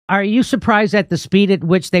Are you surprised at the speed at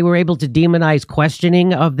which they were able to demonize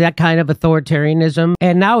questioning of that kind of authoritarianism?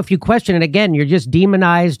 And now, if you question it again, you're just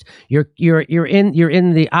demonized. You're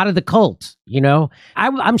in the out of the cult. You know,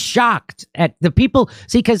 I'm shocked at the people.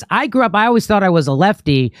 See, because I grew up, I always thought I was a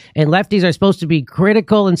lefty, and lefties are supposed to be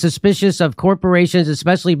critical and suspicious of corporations,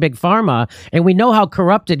 especially big pharma. And we know how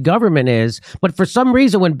corrupted government is. But for some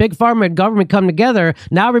reason, when big pharma and government come together,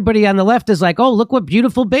 now everybody on the left is like, oh, look what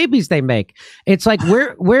beautiful babies they make. It's like,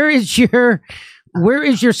 where is your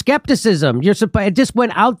skepticism? It just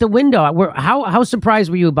went out the window. How surprised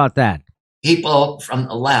were you about that? People from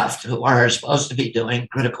the left who are supposed to be doing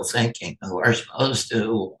critical thinking, who are supposed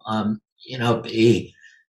to, be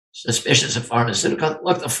suspicious of pharmaceuticals.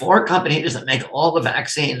 Look, the 4 companies that make all the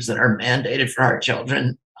vaccines that are mandated for our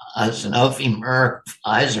children, Sanofi, Merck,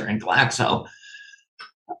 Pfizer, and Glaxo,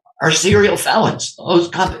 are serial felons. Those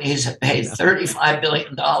companies have paid $35 billion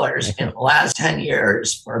in the last 10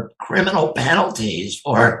 years for criminal penalties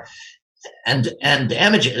and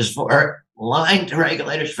damages for lying to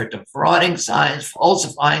regulators, for defrauding science,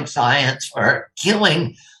 falsifying science, for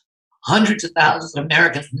killing hundreds of thousands of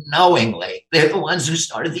Americans knowingly. They're the ones who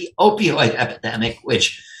started the opioid epidemic,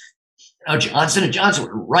 which, Johnson & Johnson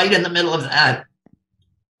were right in the middle of that,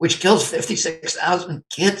 which kills 56,000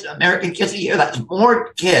 kids, American kids a year. That's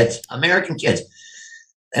more kids, American kids,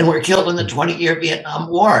 than were killed in the 20-year Vietnam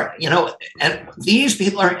War. And these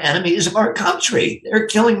people are enemies of our country. They're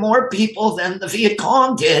killing more people than the Viet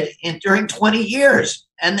Cong did during 20 years,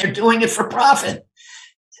 and they're doing it for profit.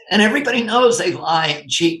 And everybody knows they lie and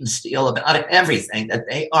cheat and steal about everything, that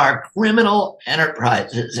they are criminal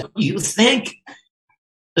enterprises. You think,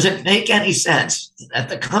 does it make any sense that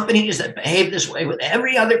the companies that behave this way with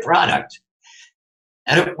every other product,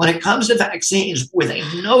 and when it comes to vaccines, where they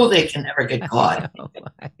know they can never get caught,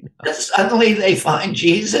 I know. Suddenly they find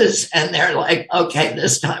Jesus and they're like, okay,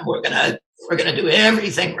 this time we're gonna do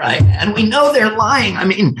everything right, and we know they're lying. I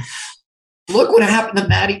mean, look what happened to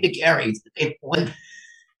Maddie DeGarry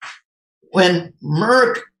when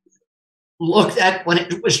Merck when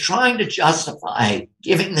it was trying to justify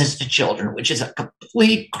giving this to children, which is a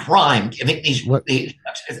complete crime, giving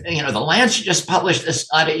the Lancet just published a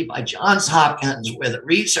study by Johns Hopkins where the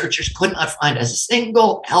researchers could not find a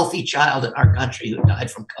single healthy child in our country who died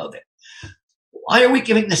from COVID. Why are we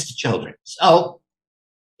giving this to children? So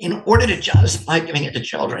in order to justify giving it to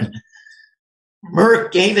children,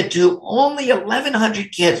 Merck gave it to only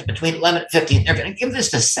 1,100 kids between 11 and 15. They're going to give this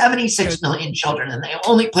to 76 million children, and they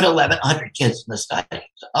only put 1,100 kids in the study.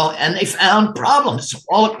 And they found problems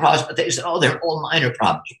all across, but they said, they're all minor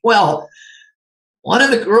problems. Well, one of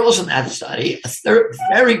the girls in that study, a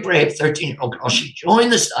very brave 13-year-old girl, she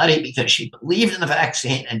joined the study because she believed in the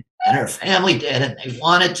vaccine, and her family did, and they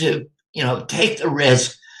wanted to, take the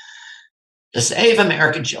risk to save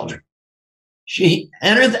American children. She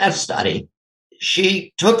entered that study.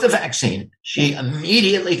 She took the vaccine. She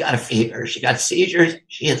immediately got a fever. She got seizures.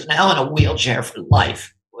 She is now in a wheelchair for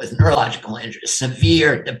life with neurological injuries,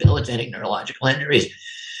 severe, debilitating neurological injuries.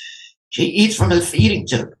 She eats from a feeding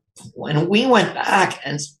tube. When we went back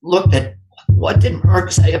and looked at what did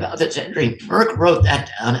Merck say about this injury, Merck wrote that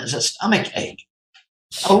down as a stomach ache.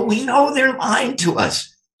 So we know they're lying to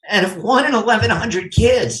us. And if 1 in 1,100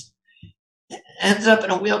 kids ends up in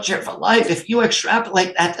a wheelchair for life, if you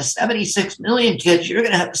extrapolate that to 76 million kids, you're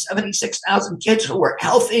going to have 76,000 kids who were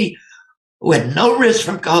healthy, who had no risk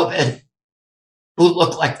from COVID, who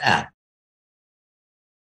look like that.